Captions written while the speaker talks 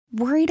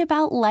Worried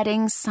about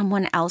letting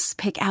someone else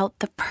pick out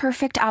the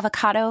perfect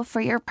avocado for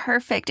your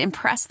perfect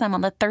impress them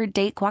on the third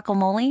date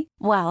guacamole?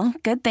 Well,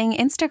 good thing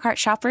Instacart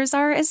shoppers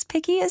are as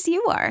picky as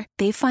you are.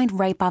 They find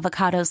ripe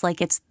avocados like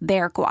it's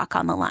their guac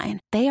on the line.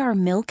 They are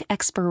milk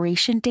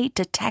expiration date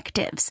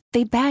detectives.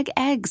 They bag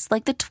eggs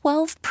like the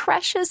 12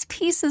 precious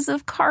pieces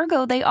of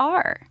cargo they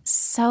are.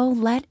 So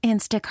let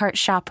Instacart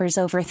shoppers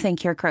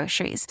overthink your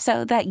groceries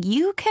so that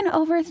you can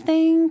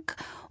overthink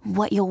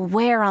what you'll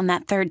wear on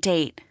that third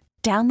date.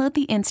 Download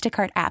the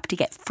Instacart app to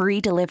get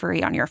free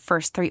delivery on your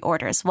first 3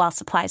 orders while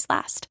supplies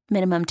last.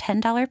 Minimum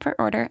 $10 per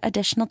order.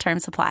 Additional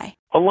terms apply.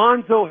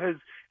 Alonso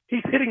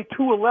he's hitting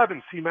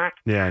 211, C-Mac.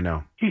 Yeah, I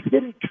know. He's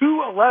hitting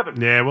 211.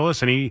 Yeah, well,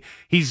 listen,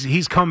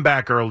 he's come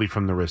back early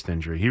from the wrist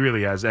injury. He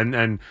really has.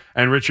 And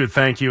Richard,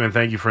 thank you, and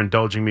thank you for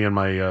indulging me on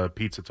my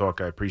pizza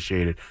talk. I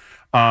appreciate it.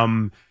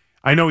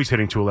 I know he's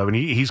hitting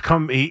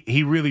 211.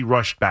 He really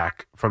rushed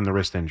back from the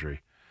wrist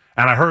injury.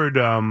 And I heard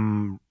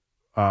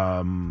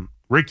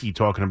Ricky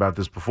talking about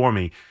this before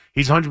me.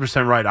 He's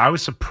 100% right. I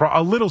was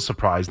a little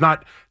surprised,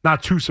 not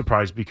too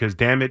surprised, because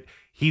damn it,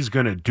 he's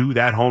going to do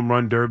that home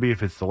run derby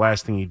if it's the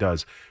last thing he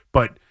does.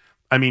 But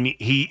I mean,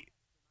 he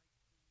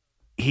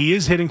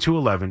is hitting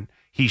 211.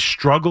 He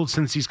struggled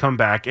since he's come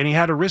back, and he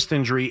had a wrist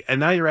injury, and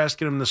now you're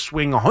asking him to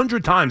swing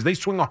 100 times. They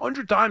swing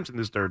 100 times in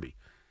this derby,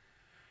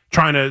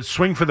 trying to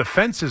swing for the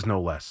fences, no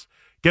less.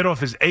 Get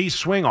off his A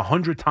swing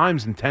 100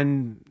 times in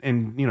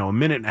a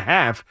minute and a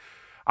half.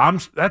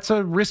 That's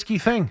a risky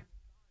thing.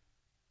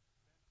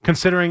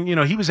 Considering,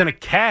 he was in a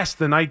cast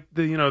the night,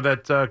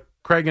 that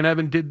Craig and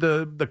Evan did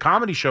the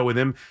comedy show with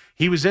him.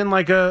 He was in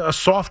like a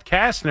soft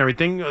cast and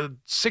everything.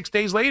 6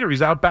 days later,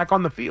 he's out back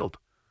on the field.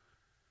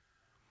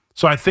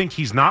 So I think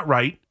he's not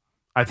right.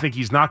 I think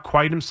he's not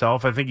quite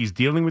himself. I think he's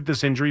dealing with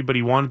this injury, but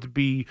he wanted to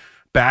be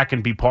back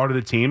and be part of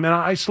the team. And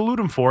I salute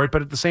him for it.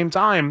 But at the same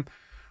time,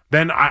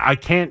 then I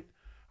can't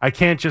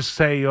just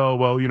say, oh,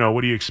 well,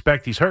 what do you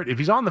expect? He's hurt. If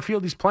he's on the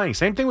field, he's playing.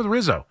 Same thing with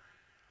Rizzo.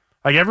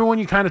 Like, everyone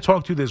you kind of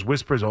talk to, there's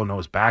whispers, oh, no,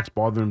 his back's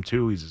bothering him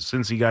too.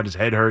 Since he got his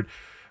head hurt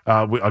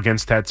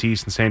against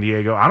Tatis in San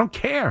Diego. I don't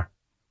care.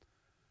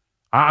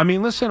 I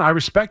mean, listen, I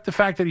respect the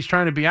fact that he's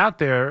trying to be out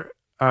there.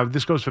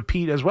 This goes for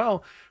Pete as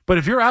well. But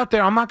if you're out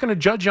there, I'm not going to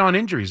judge you on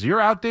injuries.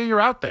 You're out there,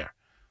 you're out there.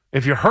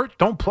 If you're hurt,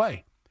 don't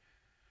play.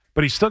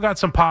 But he's still got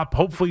some pop.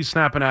 Hopefully he's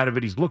snapping out of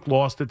it. He's looked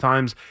lost at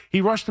times.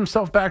 He rushed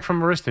himself back from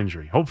a wrist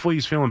injury. Hopefully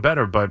he's feeling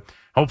better, but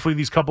hopefully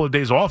these couple of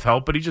days off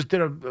help. But he just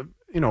did a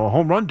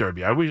home run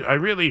derby. I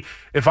really,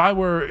 if I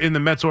were in the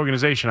Mets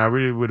organization, I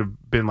really would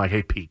have been like,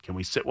 hey, Pete, can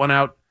we sit one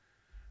out?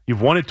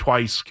 You've won it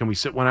twice. Can we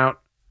sit one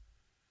out?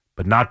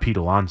 But not Pete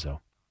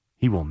Alonso.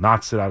 He will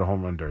not sit out a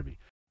home run derby.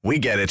 We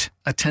get it.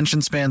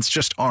 Attention spans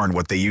just aren't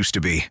what they used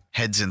to be.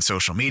 Heads in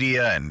social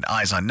media and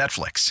eyes on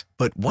Netflix.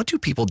 But what do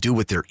people do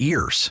with their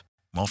ears?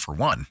 Well, for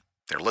one,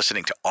 they're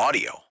listening to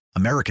audio.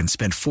 Americans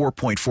spend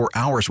 4.4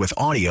 hours with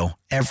audio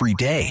every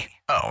day.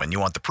 Oh, and you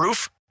want the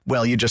proof?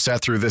 Well, you just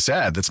sat through this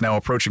ad that's now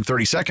approaching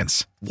 30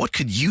 seconds. What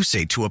could you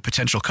say to a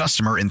potential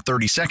customer in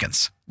 30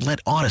 seconds?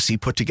 Let Odyssey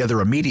put together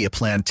a media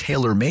plan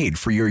tailor-made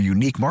for your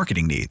unique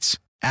marketing needs.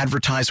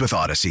 Advertise with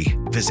Odyssey.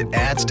 Visit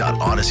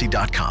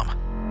ads.odyssey.com.